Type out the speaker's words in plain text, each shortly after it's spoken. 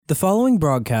The following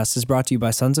broadcast is brought to you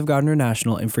by Sons of God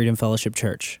International and Freedom Fellowship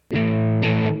Church.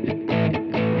 Hello,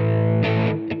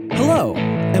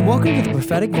 and welcome to the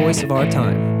prophetic voice of our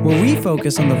time, where we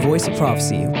focus on the voice of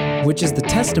prophecy, which is the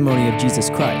testimony of Jesus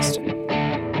Christ.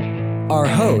 Our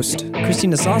host,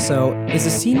 Christina Sasso, is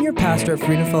a senior pastor at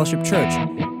Freedom Fellowship Church.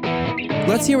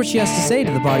 Let's hear what she has to say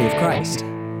to the body of Christ.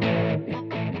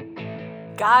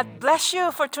 God bless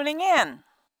you for tuning in.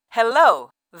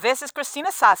 Hello. This is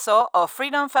Christina Sasso of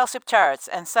Freedom Fellowship Church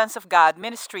and Sons of God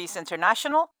Ministries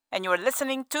International, and you are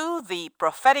listening to the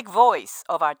prophetic voice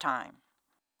of our time.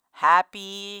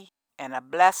 Happy and a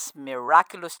blessed,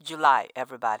 miraculous July,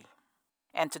 everybody.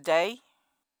 And today,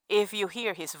 if you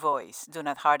hear His voice, do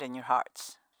not harden your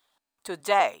hearts.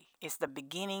 Today is the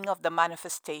beginning of the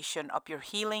manifestation of your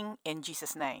healing in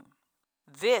Jesus' name.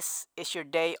 This is your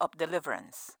day of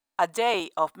deliverance, a day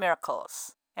of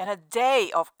miracles, and a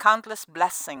day of countless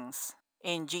blessings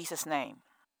in Jesus' name.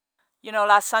 You know,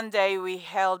 last Sunday we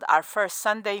held our first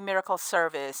Sunday miracle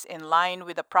service in line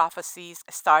with the prophecies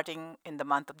starting in the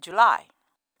month of July.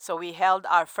 So we held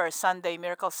our first Sunday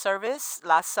miracle service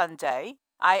last Sunday.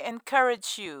 I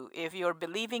encourage you, if you're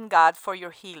believing God for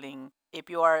your healing, if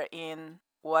you are in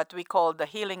what we call the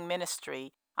healing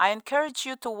ministry, I encourage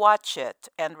you to watch it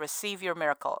and receive your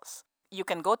miracles. You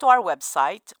can go to our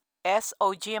website,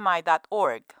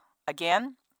 sogmi.org.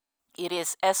 Again, it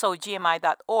is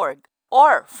sogmi.org.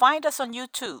 Or find us on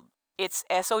YouTube. It's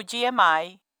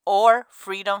SOGMI or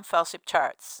Freedom Fellowship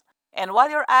Church. And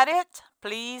while you're at it,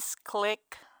 please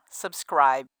click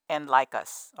subscribe and like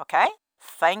us. Okay?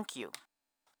 Thank you.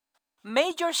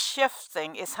 Major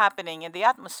shifting is happening in the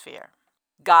atmosphere.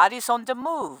 God is on the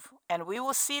move, and we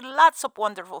will see lots of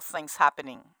wonderful things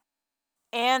happening.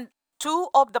 And two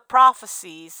of the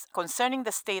prophecies concerning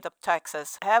the state of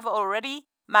Texas have already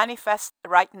manifest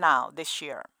right now this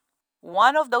year.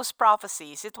 One of those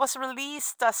prophecies, it was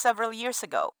released several years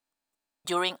ago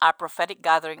during our prophetic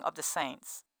gathering of the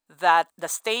saints, that the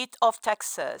state of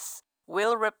Texas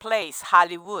will replace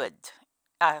Hollywood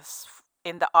as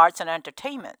in the arts and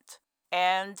entertainment,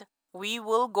 and we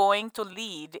will going to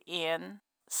lead in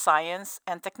science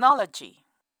and technology.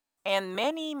 And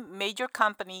many major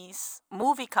companies,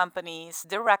 movie companies,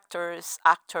 directors,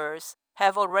 actors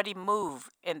have already moved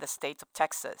in the state of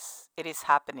Texas. It is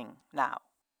happening now.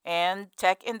 And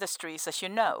tech industries, as you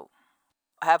know,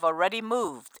 have already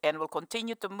moved and will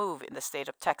continue to move in the state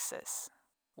of Texas.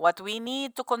 What we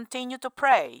need to continue to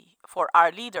pray for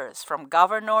our leaders from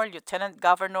governor, lieutenant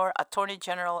governor, attorney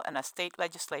general, and state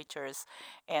legislatures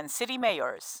and city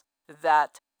mayors,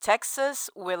 that Texas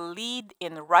will lead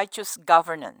in righteous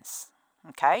governance.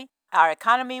 Okay? Our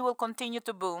economy will continue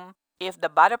to boom if the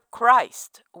body of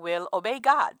Christ will obey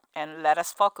God and let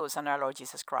us focus on our Lord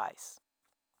Jesus Christ.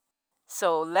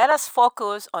 So let us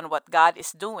focus on what God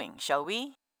is doing, shall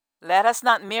we? Let us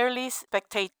not merely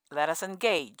spectate, let us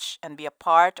engage and be a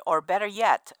part, or better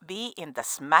yet, be in the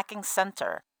smacking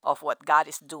center of what God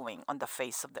is doing on the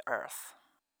face of the earth.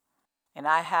 And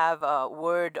I have a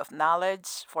word of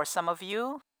knowledge for some of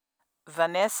you.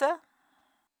 Vanessa,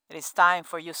 it is time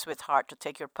for you, sweetheart, to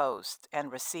take your post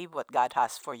and receive what God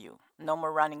has for you. No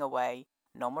more running away,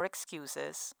 no more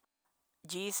excuses.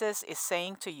 Jesus is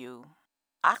saying to you,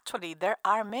 actually, there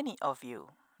are many of you,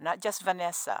 not just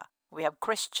Vanessa. We have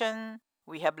Christian,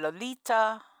 we have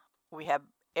Lolita, we have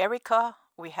Erica,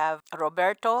 we have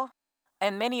Roberto,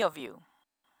 and many of you.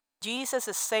 Jesus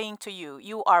is saying to you,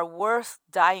 you are worth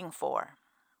dying for.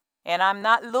 And I'm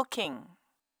not looking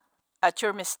at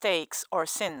your mistakes or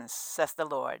sins, says the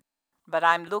Lord, but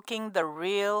I'm looking the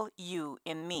real you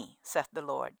in me, saith the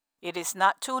Lord. It is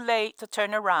not too late to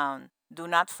turn around. Do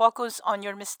not focus on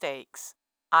your mistakes.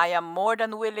 I am more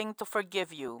than willing to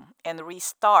forgive you and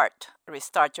restart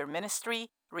your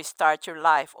ministry, restart your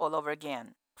life all over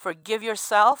again. Forgive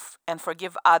yourself and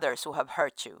forgive others who have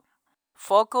hurt you.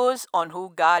 Focus on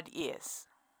who God is.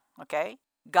 Okay?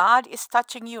 God is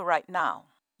touching you right now.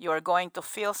 You are going to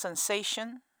feel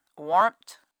sensation,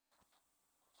 warmth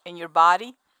in your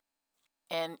body.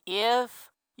 And if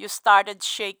you started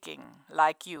shaking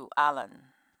like you,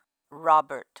 Alan,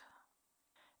 Robert,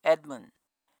 Edmund,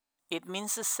 it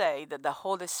means to say that the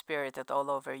Holy Spirit is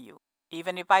all over you.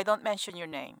 Even if I don't mention your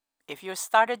name, if you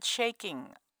started shaking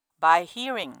by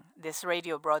hearing this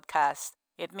radio broadcast,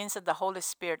 it means that the Holy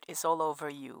Spirit is all over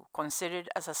you. Consider it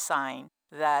as a sign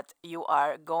that you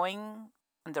are going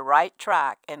on the right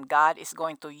track and God is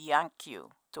going to yank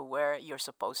you to where you're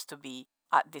supposed to be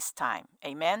at this time.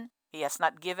 Amen? He has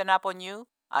not given up on you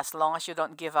as long as you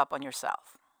don't give up on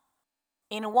yourself.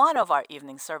 In one of our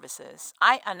evening services,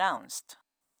 I announced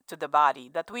to the body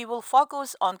that we will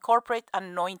focus on corporate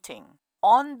anointing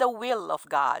on the will of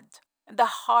God, the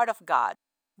heart of God,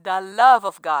 the love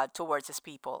of God towards His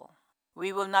people.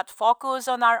 We will not focus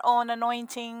on our own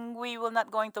anointing. We will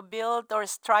not going to build or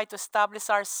try to establish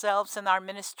ourselves in our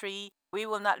ministry. We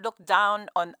will not look down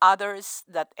on others,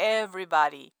 that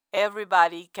everybody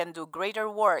can do greater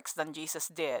works than Jesus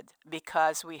did,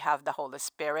 because we have the Holy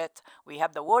Spirit, we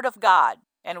have the Word of God,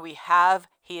 and we have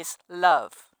His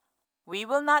love. We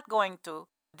will not going to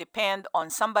depend on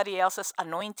somebody else's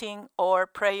anointing or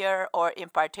prayer or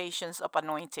impartations of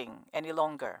anointing any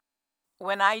longer.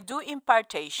 When I do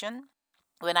impartation,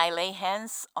 when I lay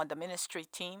hands on the ministry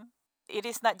team, it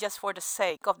is not just for the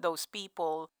sake of those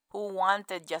people who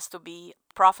wanted just to be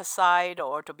prophesied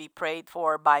or to be prayed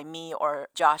for by me or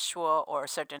Joshua or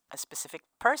a specific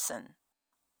person.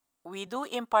 We do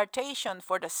impartation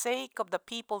for the sake of the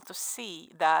people to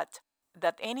see that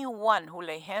anyone who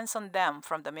lay hands on them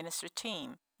from the ministry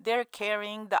team, they're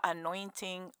carrying the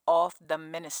anointing of the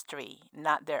ministry,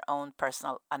 not their own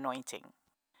personal anointing.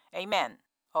 Amen.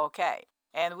 Okay.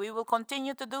 And we will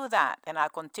continue to do that. And I'll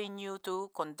continue to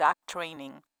conduct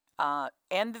training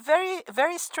and very,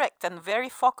 very strict and very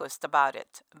focused about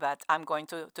it. But I'm going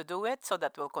to do it so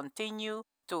that we'll continue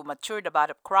to mature the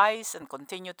body of Christ and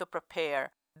continue to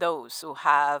prepare those who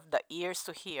have the ears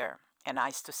to hear and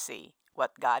eyes to see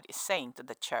what God is saying to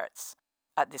the church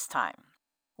at this time.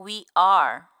 We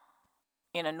are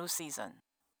in a new season.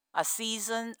 A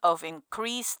season of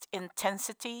increased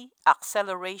intensity,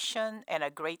 acceleration, and a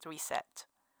great reset.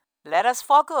 Let us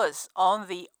focus on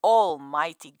the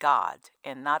Almighty God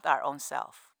and not our own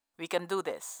self. We can do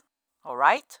this, all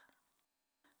right?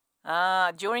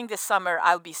 During this summer,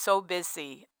 I'll be so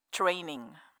busy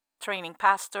training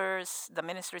pastors, the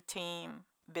ministry team,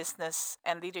 business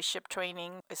and leadership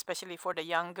training, especially for the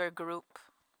younger group.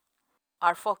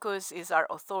 Our focus is our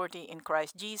authority in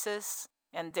Christ Jesus.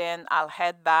 And then I'll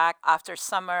head back after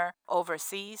summer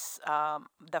overseas.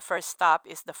 The first stop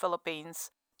is the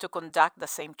Philippines to conduct the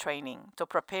same training, to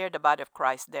prepare the body of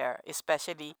Christ there,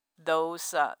 especially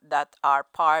those that are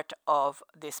part of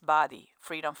this body,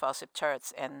 Freedom Fellowship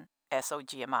Church and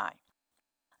SOGMI.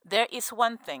 There is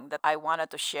one thing that I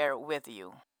wanted to share with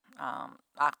you.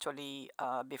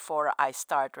 Before I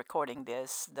start recording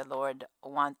this, the Lord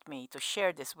wants me to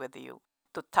share this with you,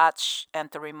 to touch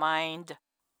and to remind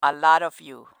a lot of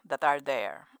you that are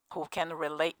there who can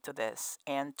relate to this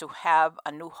and to have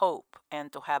a new hope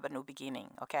and to have a new beginning,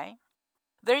 okay?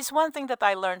 There is one thing that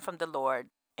I learned from the Lord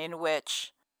in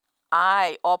which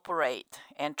I operate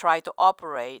and try to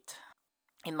operate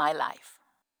in my life.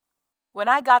 When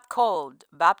I got called,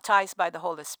 baptized by the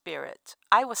Holy Spirit,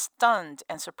 I was stunned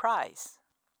and surprised,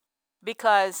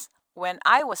 because when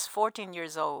I was 14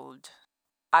 years old,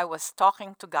 I was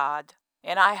talking to God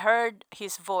and I heard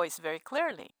His voice very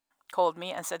clearly. Called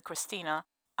me and said, "Christina,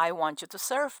 I want you to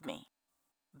serve me."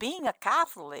 Being a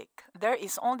Catholic, there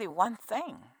is only one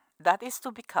thing, that is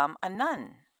to become a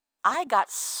nun. I got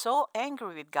so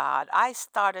angry with God. I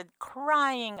started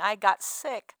crying. I got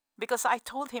sick because I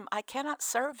told Him, "I cannot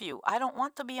serve you. I don't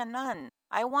want to be a nun.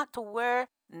 I want to wear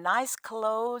nice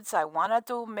clothes. I wanted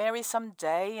to marry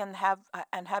someday and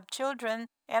have children.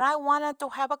 And I wanted to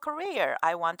have a career.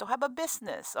 I want to have a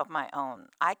business of my own.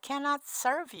 I cannot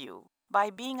serve you by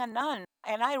being a nun."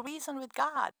 And I reasoned with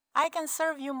God. I can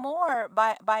serve you more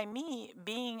by me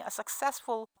being a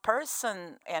successful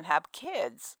person and have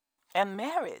kids and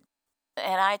married.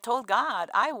 And I told God,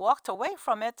 I walked away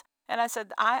from it. And I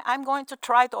said, I'm going to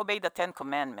try to obey the 10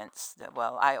 Commandments.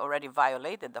 Well, I already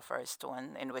violated the first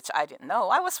one, in which I didn't know.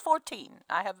 I was 14.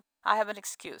 I have an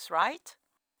excuse, right?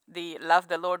 The love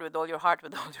the Lord with all your heart,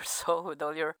 with all your soul, with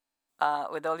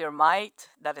all your might.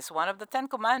 That is one of the 10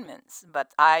 Commandments.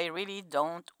 But I really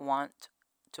don't want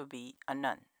to be a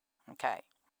nun. Okay.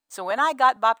 So when I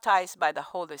got baptized by the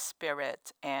Holy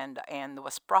Spirit and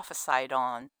was prophesied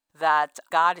on that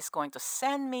God is going to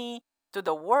send me to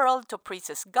the world to preach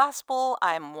His gospel,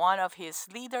 I'm one of His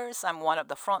leaders, I'm one of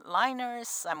the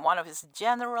frontliners, I'm one of His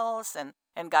generals,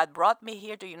 and God brought me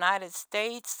here to the United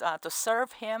States to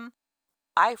serve Him,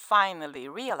 I finally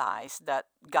realized that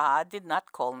God did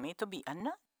not call me to be a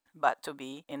nun, but to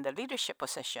be in the leadership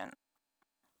position.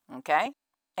 Okay?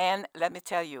 And let me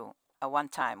tell you, one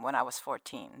time when I was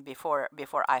 14,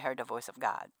 before I heard the voice of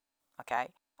God, okay?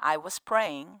 I was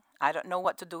praying. I don't know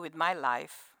what to do with my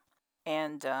life.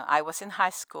 And I was in high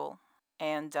school.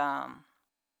 And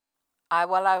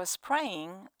while I was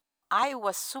praying, I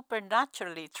was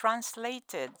supernaturally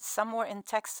translated somewhere in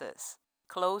Texas,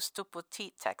 close to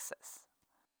Petite, Texas,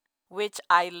 which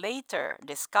I later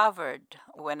discovered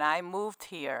when I moved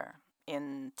here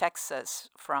in Texas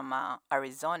from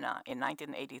Arizona in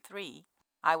 1983.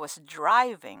 I was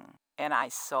driving and I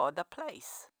saw the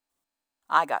place.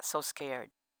 I got so scared.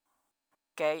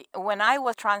 Okay, when I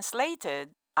was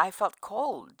translated, I felt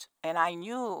cold, and I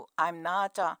knew I'm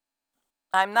not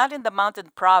in the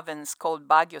mountain province called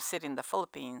Baguio City in the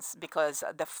Philippines, because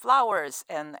the flowers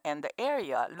and the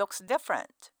area looks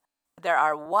different. There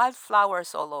are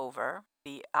wildflowers all over.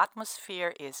 The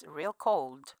atmosphere is real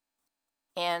cold.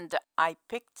 And I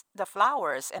picked the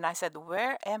flowers and I said,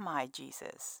 "Where am I,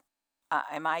 Jesus?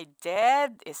 Am I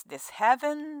dead? Is this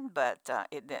heaven?" But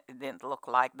it didn't look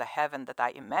like the heaven that I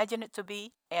imagined it to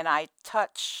be. And I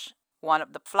touched one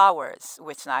of the flowers,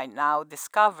 which I now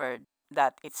discovered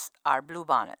that it's our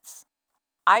bluebonnets.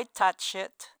 I touched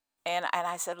it and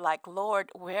I said, like, "Lord,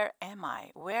 where am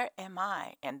I? Where am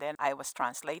I?" And then I was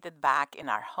translated back in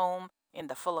our home in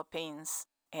the Philippines.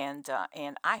 And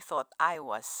I thought I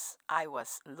was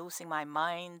losing my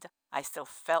mind. I still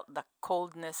felt the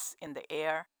coldness in the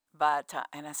air. But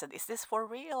and I said, "Is this for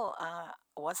real?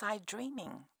 Was I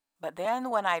dreaming?" But then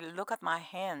when I look at my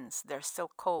hands, they're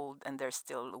still cold and there's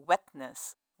still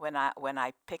wetness when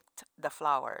I picked the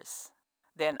flowers.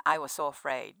 Then I was so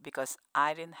afraid because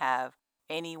I didn't have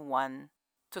anyone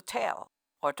to tell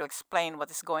or to explain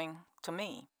what is going to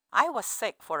me. I was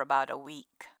sick for about a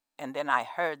week, and then I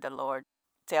heard the Lord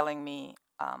telling me,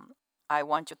 "I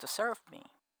want you to serve me."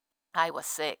 I was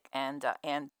sick, and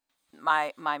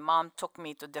my mom took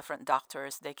me to different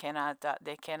doctors. They cannot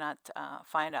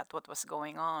find out what was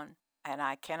going on, and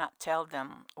I cannot tell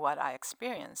them what I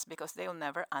experienced because they'll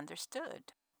never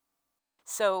understood.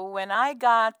 So when I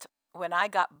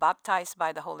got baptized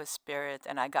by the Holy Spirit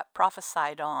and I got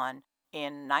prophesied on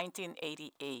in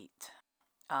 1988,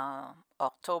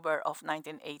 October of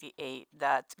 1988,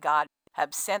 that God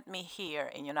had sent me here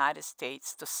in United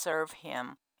States to serve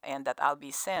Him, and that I'll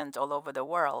be sent all over the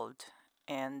world,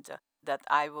 and that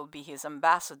I will be His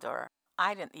ambassador.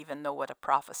 I didn't even know what a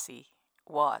prophecy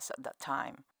was at that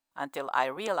time until I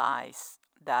realized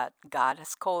that God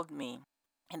has called me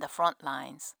in the front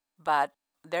lines. But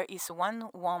there is one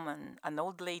woman, an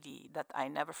old lady, that I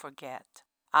never forget.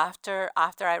 After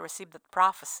I received that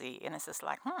prophecy, and it's just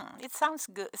like, it sounds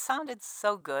good. It sounded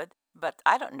so good, but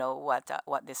I don't know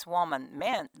what this woman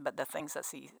meant. But the things that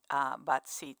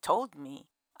she told me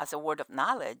as a word of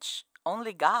knowledge,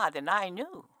 only God and I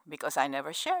knew because I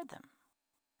never shared them.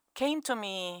 Came to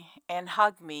me and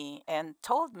hugged me and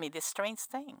told me this strange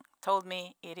thing. Told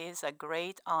me it is a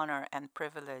great honor and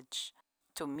privilege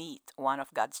to meet one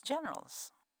of God's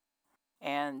generals.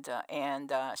 And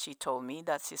she told me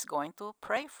that she's going to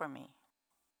pray for me,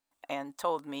 and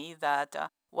told me that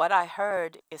what I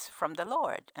heard is from the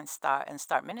Lord, and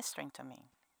start ministering to me.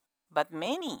 But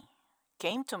many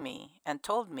came to me and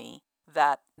told me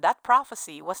that that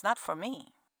prophecy was not for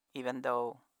me, even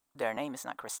though their name is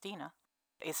not Christina.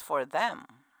 It's for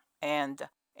them, and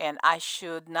I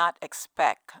should not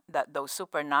expect that those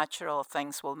supernatural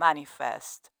things will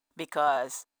manifest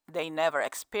because they never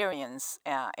experienced,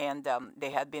 and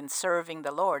they had been serving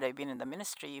the Lord. They've been in the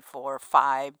ministry for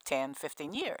 5, 10,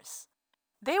 15 years.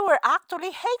 They were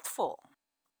actually hateful.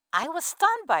 I was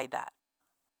stunned by that.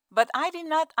 But I did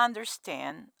not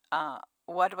understand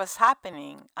what was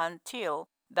happening until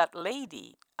that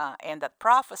lady and that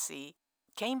prophecy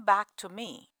came back to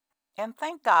me. And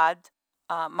thank God,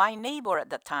 my neighbor at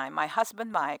the time, my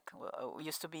husband Mike, we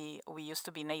used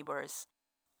to be neighbors.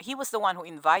 He was the one who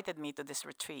invited me to this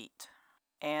retreat.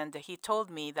 And he told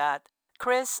me that,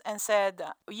 "Chris," and said,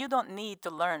 "you don't need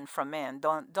to learn from men.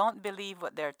 Don't believe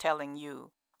what they're telling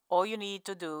you. All you need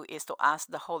to do is to ask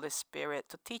the Holy Spirit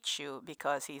to teach you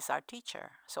because He's our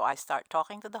teacher." So I start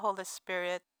talking to the Holy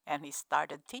Spirit, and He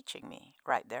started teaching me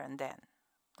right there and then.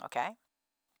 Okay?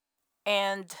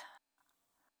 And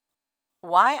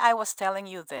why I was telling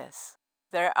you this,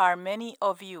 there are many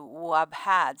of you who have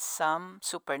had some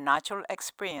supernatural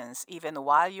experience even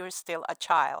while you're still a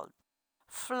child.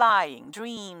 Flying,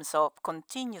 dreams of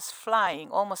continuous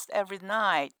flying almost every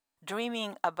night,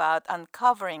 dreaming about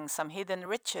uncovering some hidden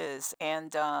riches,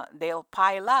 and they'll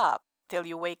pile up till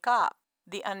you wake up.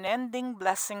 The unending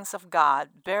blessings of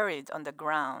God buried on the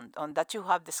ground on that you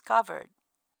have discovered.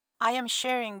 I am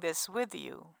sharing this with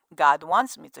you. God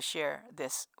wants me to share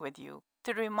this with you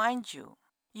to remind you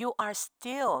you are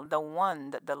still the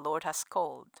one that the Lord has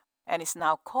called and is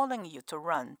now calling you to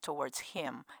run towards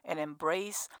Him and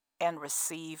embrace and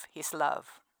receive His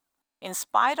love. In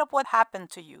spite of what happened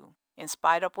to you, in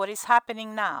spite of what is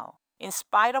happening now, in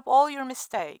spite of all your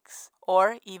mistakes,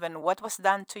 or even what was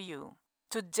done to you,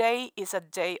 today is a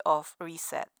day of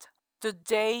reset.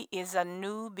 Today is a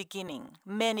new beginning,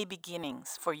 many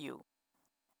beginnings for you.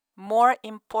 More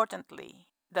importantly,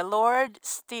 the Lord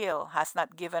still has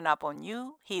not given up on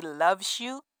you. He loves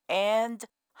you. and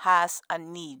has a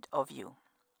need of you.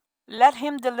 Let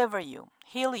Him deliver you,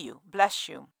 heal you, bless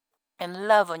you, and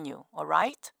love on you, all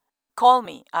right? Call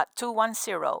me at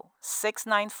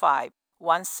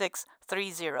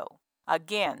 210-695-1630.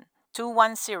 Again,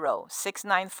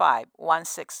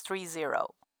 210-695-1630.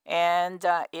 And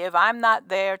if I'm not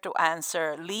there to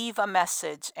answer, leave a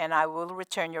message and I will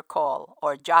return your call,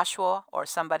 or Joshua or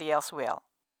somebody else will.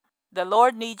 The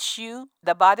Lord needs you,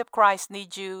 the body of Christ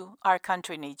needs you, our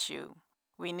country needs you.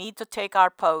 We need to take our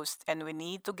post and we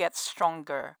need to get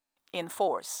stronger in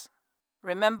force.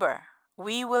 Remember,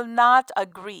 we will not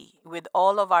agree with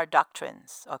all of our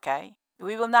doctrines, okay?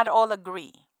 We will not all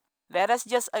agree. Let us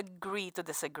just agree to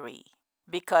disagree.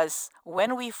 Because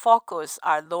when we focus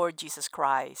our Lord Jesus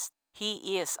Christ,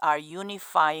 He is our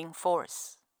unifying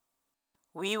force.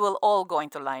 We will all going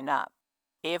to line up.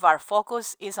 If our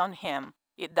focus is on Him,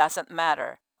 it doesn't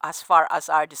matter as far as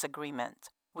our disagreement.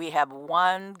 We have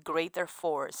one greater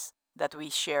force that we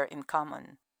share in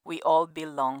common. We all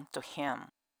belong to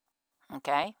Him.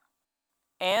 Okay?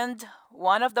 And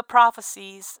one of the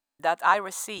prophecies that I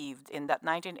received in that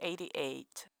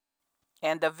 1988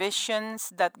 and the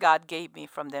visions that God gave me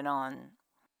from then on,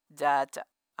 that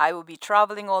I will be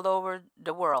traveling all over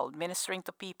the world, ministering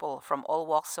to people from all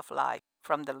walks of life,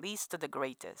 from the least to the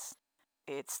greatest.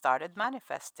 It started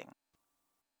manifesting.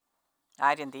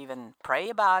 I didn't even pray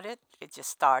about it. It just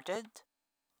started.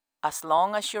 As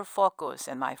long as your focus,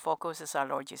 and my focus is our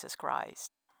Lord Jesus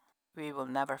Christ, we will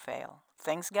never fail.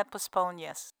 Things get postponed,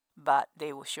 yes, but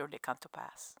they will surely come to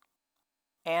pass.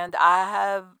 And I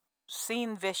have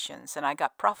seen visions, and I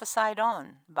got prophesied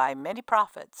on by many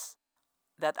prophets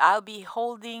that I'll be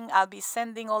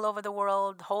sending all over the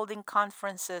world, holding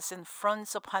conferences in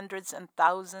fronts of hundreds and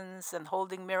thousands, and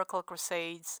holding miracle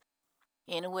crusades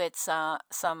in which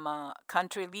some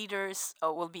country leaders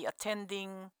will be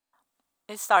attending.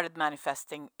 It started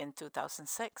manifesting in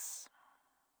 2006.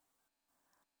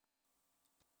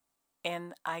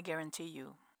 And I guarantee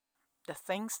you, the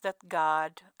things that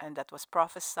God and that was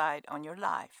prophesied on your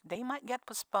life, they might get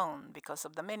postponed because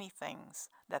of the many things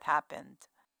that happened.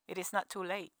 It is not too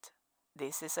late.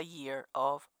 This is a year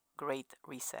of great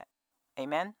reset.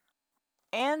 Amen?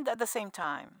 And at the same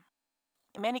time,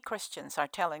 many Christians are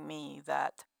telling me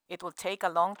that it will take a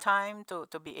long time to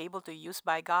be able to use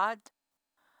by God.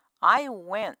 I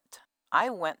went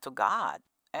to God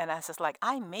and I was like,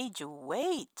 I made you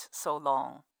wait so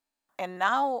long. And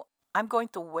now I'm going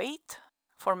to wait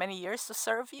for many years to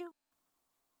serve you.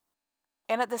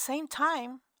 And at the same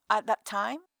time, at that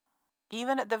time,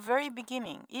 even at the very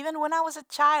beginning, even when I was a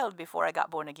child before I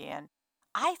got born again,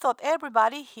 I thought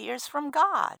everybody hears from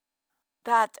God,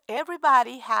 that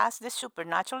everybody has this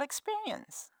supernatural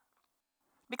experience.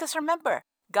 Because remember,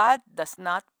 God does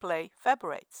not play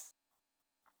favorites.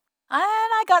 And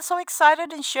I got so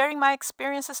excited in sharing my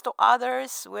experiences to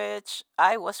others, which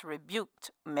I was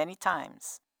rebuked many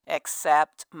times,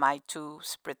 except my two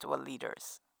spiritual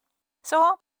leaders.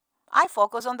 So I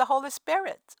focus on the Holy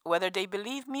Spirit. Whether they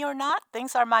believe me or not,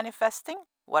 things are manifesting.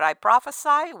 What I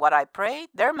prophesy, what I pray,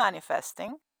 they're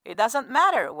manifesting. It doesn't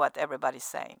matter what everybody's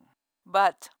saying.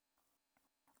 But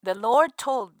the Lord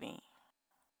told me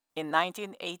in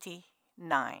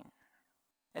 1989,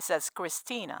 it says,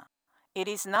 Christina, it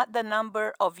is not the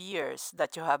number of years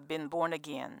that you have been born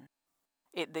again.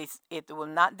 It will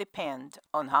not depend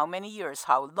on how many years,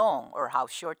 how long, or how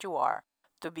short you are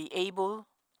to be able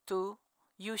to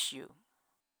use you.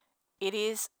 It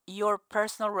is your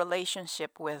personal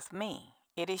relationship with me.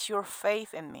 It is your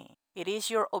faith in me. It is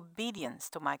your obedience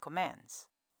to my commands.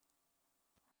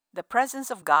 The presence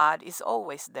of God is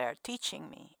always there teaching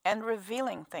me and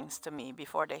revealing things to me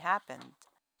before they happened.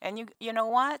 And you know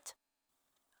what?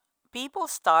 People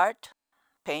start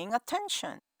paying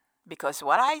attention because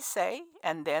what I say,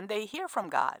 and then they hear from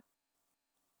God.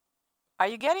 Are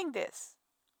you getting this?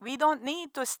 We don't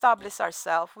need to establish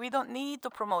ourselves. We don't need to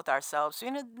promote ourselves.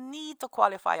 We don't need to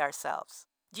qualify ourselves.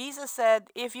 Jesus said,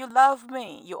 if you love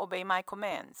me, you obey my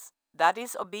commands. That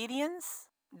is obedience.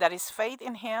 That is faith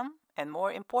in Him. And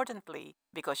more importantly,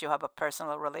 because you have a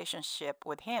personal relationship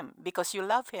with Him. Because you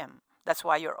love Him. That's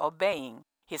why you're obeying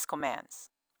His commands.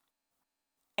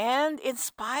 And in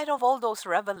spite of all those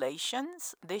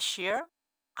revelations this year,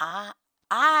 I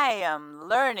am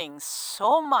learning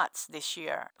so much this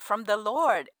year from the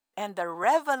Lord and the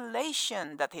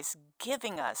revelation that He's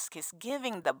giving us. He's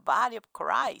giving the body of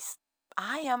Christ.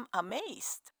 I am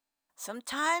amazed.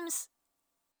 Sometimes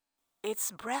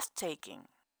it's breathtaking.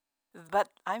 But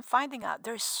I'm finding out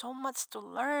there's so much to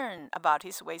learn about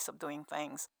His ways of doing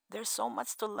things. There's so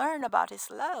much to learn about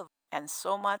His love and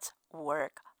so much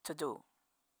work to do.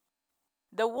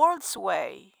 The world's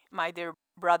way, my dear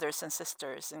brothers and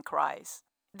sisters in Christ,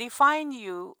 define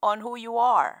you on who you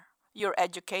are, your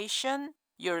education,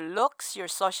 your looks, your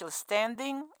social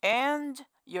standing, and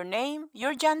your name,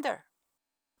 your gender.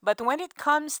 But when it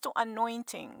comes to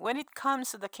anointing, when it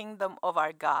comes to the kingdom of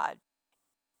our God,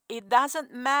 it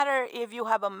doesn't matter if you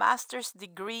have a master's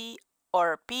degree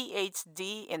or a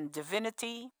PhD in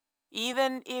divinity,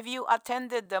 even if you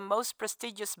attended the most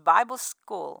prestigious Bible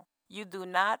school, you do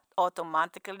not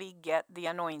automatically get the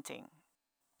anointing.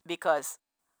 Because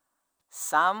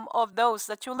some of those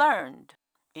that you learned,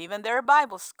 even their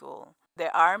Bible school,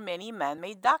 there are many man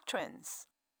made doctrines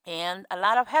and a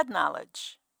lot of head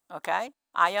knowledge. Okay?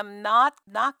 I am not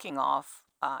knocking off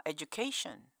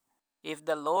education. If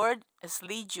the Lord has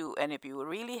lead you and if you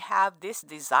really have this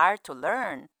desire to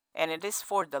learn and it is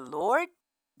for the Lord,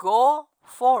 go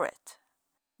for it.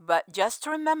 But just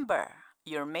remember,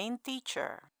 your main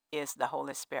teacher is the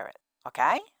Holy Spirit.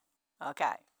 Okay?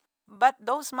 Okay. But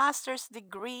those master's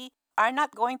degree are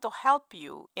not going to help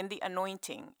you in the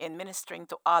anointing, in ministering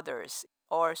to others,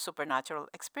 or supernatural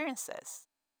experiences.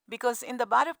 Because in the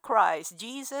body of Christ,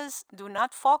 Jesus do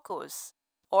not focus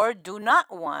or do not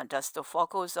want us to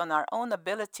focus on our own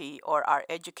ability or our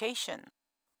education.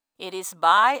 It is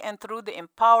by and through the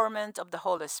empowerment of the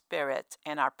Holy Spirit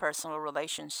and our personal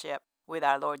relationship with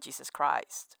our Lord Jesus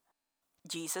Christ.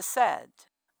 Jesus said,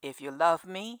 "If you love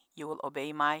me, you will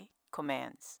obey my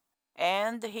commands."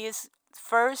 And his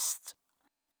first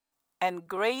and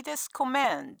greatest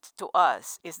command to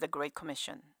us is the Great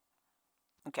Commission.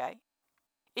 Okay?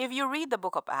 If you read the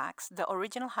book of Acts, the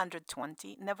original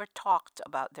 120 never talked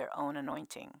about their own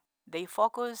anointing. They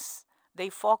focused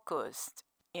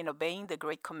in obeying the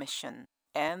Great Commission,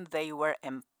 and they were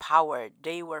empowered.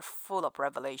 They were full of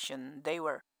revelation. They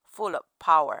were full of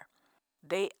power.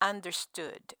 They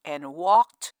understood and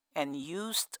walked and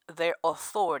used their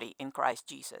authority in Christ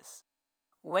Jesus.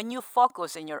 When you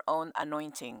focus in your own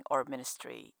anointing or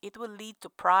ministry, it will lead to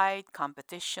pride,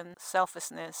 competition,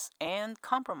 selfishness, and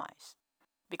compromise.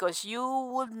 Because you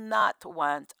would not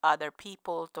want other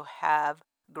people to have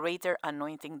greater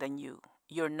anointing than you.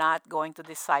 You're not going to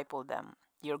disciple them.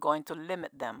 You're going to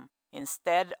limit them.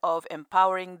 Instead of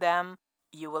empowering them,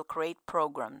 you will create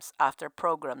programs after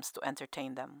programs to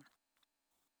entertain them.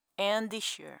 And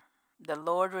this year, the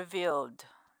Lord revealed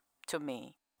to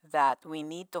me that we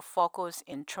need to focus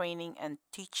in training and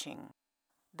teaching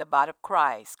the body of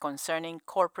Christ concerning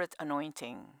corporate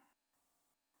anointing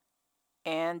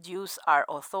and use our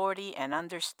authority and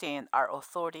understand our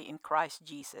authority in Christ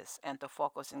Jesus and to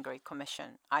focus in Great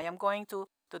Commission. I am going to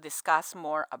discuss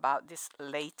more about this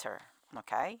later,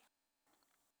 okay?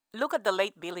 Look at the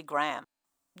late Billy Graham.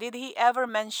 Did he ever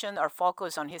mention or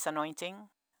focus on his anointing?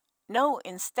 No,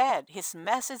 instead, his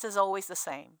message is always the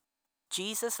same.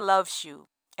 Jesus loves you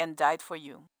and died for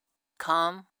you.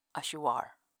 Come as you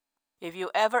are. If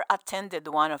you ever attended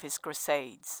one of his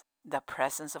crusades, the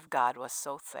presence of God was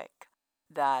so thick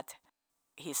that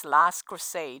his last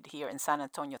crusade here in San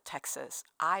Antonio, Texas,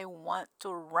 I want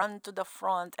to run to the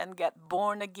front and get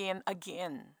born again.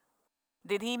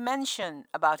 Did he mention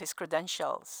about his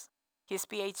credentials, his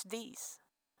PhDs?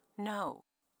 No.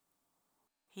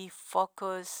 He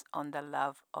focused on the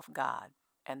love of God,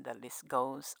 and the list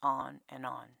goes on and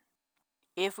on.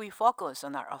 If we focus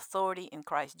on our authority in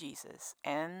Christ Jesus,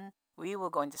 and we will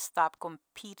going to stop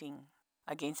competing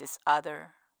against each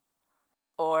other,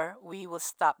 or we will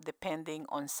stop depending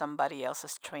on somebody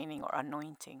else's training or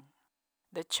anointing.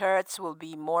 The church will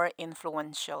be more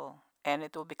influential and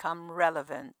it will become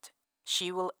relevant.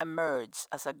 She will emerge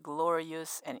as a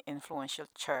glorious and influential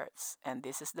church, and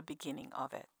this is the beginning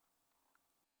of it.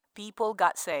 People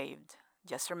got saved,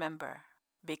 just remember,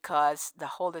 because the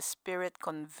Holy Spirit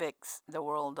convicts the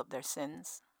world of their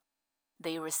sins.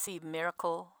 They receive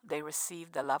miracle. They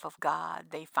receive the love of God.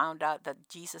 They found out that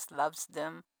Jesus loves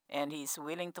them and He's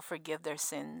willing to forgive their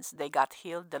sins. They got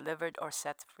healed, delivered, or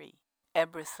set free.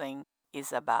 Everything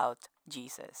is about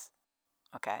Jesus.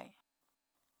 Okay?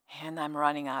 And I'm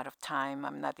running out of time.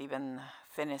 I'm not even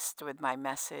finished with my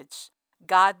message.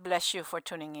 God bless you for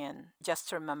tuning in.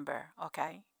 Just remember,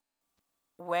 okay?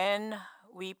 When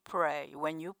we pray,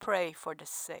 when you pray for the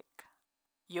sick,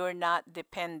 you're not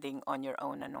depending on your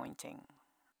own anointing.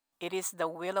 It is the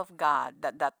will of God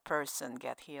that that person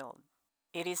get healed.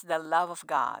 It is the love of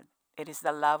God. It is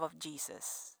the love of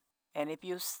Jesus. And if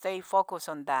you stay focused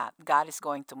on that, God is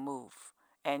going to move.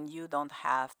 And you don't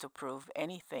have to prove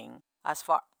anything as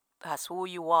far as who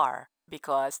you are,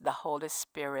 because the Holy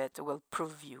Spirit will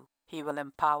prove you. He will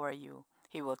empower you.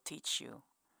 He will teach you.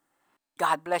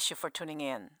 God bless you for tuning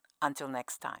in. Until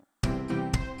next time.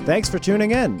 Thanks for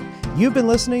tuning in. You've been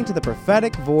listening to the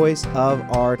prophetic voice of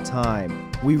our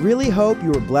time. We really hope you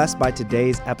were blessed by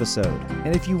today's episode.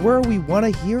 And if you were, we want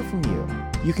to hear from you.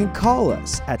 You can call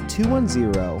us at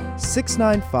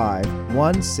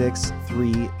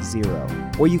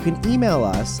 210-695-1630. Or you can email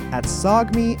us at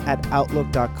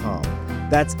sogmi@outlook.com.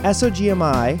 That's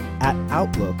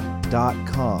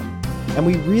SOGMI@outlook.com. And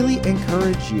we really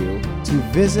encourage you to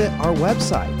visit our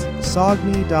website,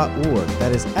 sogmi.org.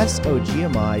 That is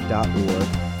SOGMI.org.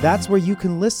 That's where you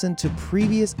can listen to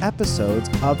previous episodes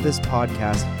of this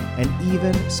podcast and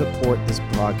even support this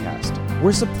podcast.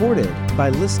 We're supported by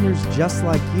listeners just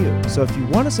like you. So if you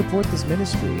want to support this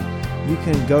ministry, you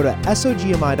can go to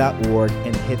SOGMI.org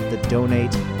and hit the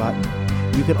donate button.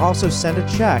 You can also send a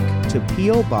check to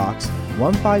P.O. Box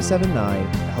 1579,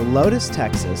 Helotes,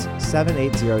 Texas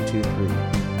 78023.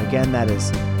 Again, that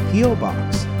is P.O.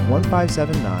 Box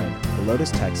 1579,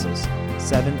 Helotes, Texas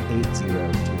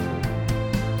 78023.